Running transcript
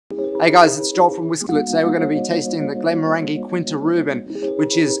Hey guys, it's Joel from Whisky Loot. Today we're going to be tasting the Glenmorangie Quinta Ruban,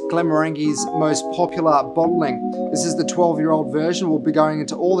 which is Glenmorangie's most popular bottling. This is the 12-year-old version. We'll be going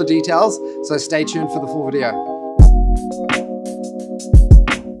into all the details, so stay tuned for the full video.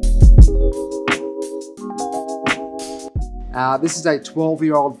 This is a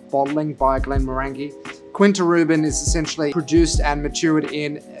 12-year-old bottling by Glenmorangie. Quinta Ruban is essentially produced and matured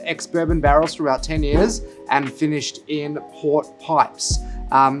in ex-bourbon barrels for about 10 years and finished in port pipes.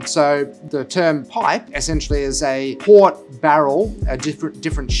 So the term pipe essentially is a port barrel, a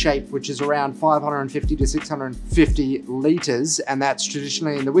different shape, which is around 550 to 650 liters. And that's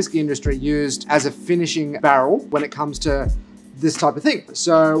traditionally in the whiskey industry used as a finishing barrel when it comes to this type of thing.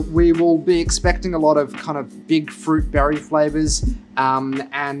 So we will be expecting a lot of kind of big fruit berry flavors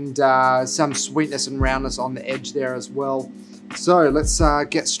and some sweetness and roundness on the edge there as well. So let's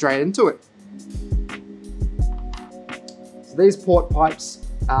get straight into it. So these port pipes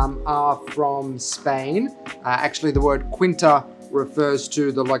are from Spain. Actually, the word Quinta refers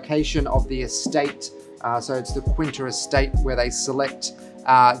to the location of the estate. So it's the Quinta estate where they select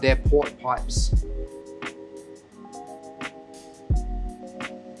their port pipes.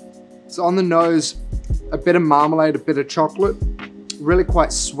 So on the nose, a bit of marmalade, a bit of chocolate, really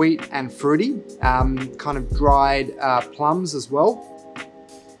quite sweet and fruity, kind of dried plums as well.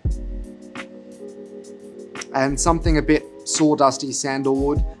 And something a bit sawdusty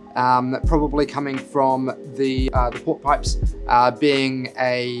sandalwood, probably coming from the port pipes being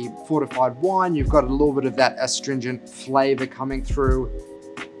a fortified wine. You've got a little bit of that astringent flavor coming through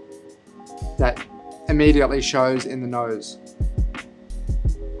that immediately shows in the nose.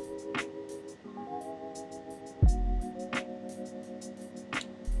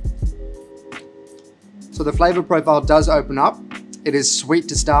 So the flavor profile does open up. It is sweet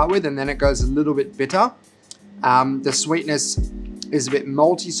to start with, and then it goes a little bit bitter. The sweetness is a bit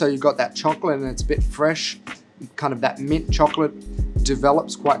malty, so you've got that chocolate and it's a bit fresh. Kind of that mint chocolate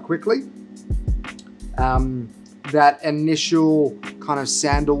develops quite quickly. That initial kind of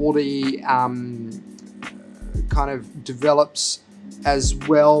sandalwoody kind of develops as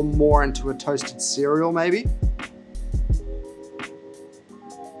well, more into a toasted cereal maybe.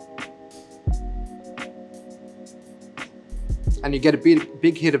 And you get a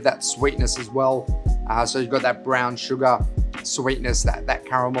big hit of that sweetness as well. So you've got that brown sugar sweetness, that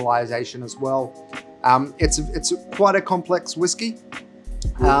caramelization as well. It's quite a complex whiskey,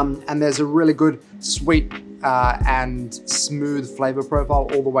 and there's a really good sweet and smooth flavor profile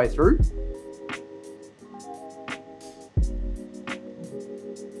all the way through.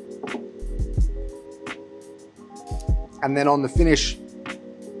 And then on the finish,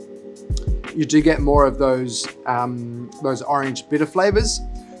 you do get more of those orange bitter flavors.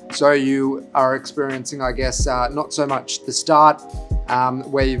 So you are experiencing, I guess, not so much the start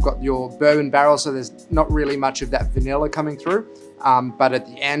where you've got your bourbon barrel, so there's not really much of that vanilla coming through. But at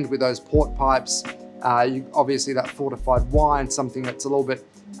the end with those port pipes, obviously that fortified wine, something that's a little bit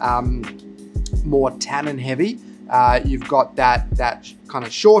more tannin heavy. You've got that kind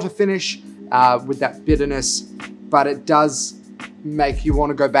of shorter finish with that bitterness, but it does make you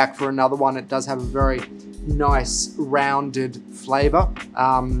want to go back for another one. It does have a very nice rounded flavor,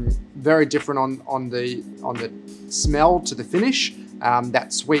 very different on the smell to the finish.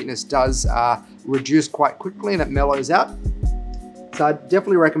 That sweetness does reduce quite quickly and it mellows out. So I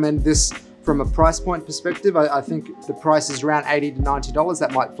definitely recommend this from a price point perspective. I think the price is around $80 to $90.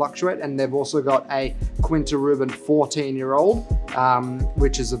 That might fluctuate. And they've also got a Quinta Ruban 14-year-old,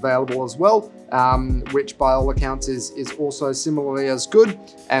 which is available as well, which by all accounts is also similarly as good.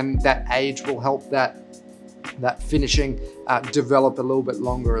 And that age will help that finishing develop a little bit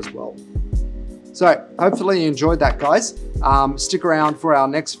longer as well. So hopefully you enjoyed that, guys. Stick around for our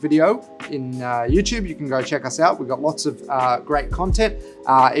next video in YouTube. You can go check us out. We've got lots of great content.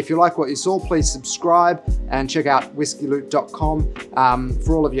 If you like what you saw, please subscribe and check out whiskyloot.com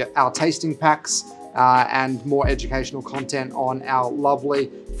for all of our tasting packs and more educational content on our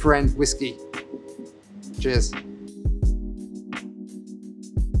lovely friend whiskey. Cheers.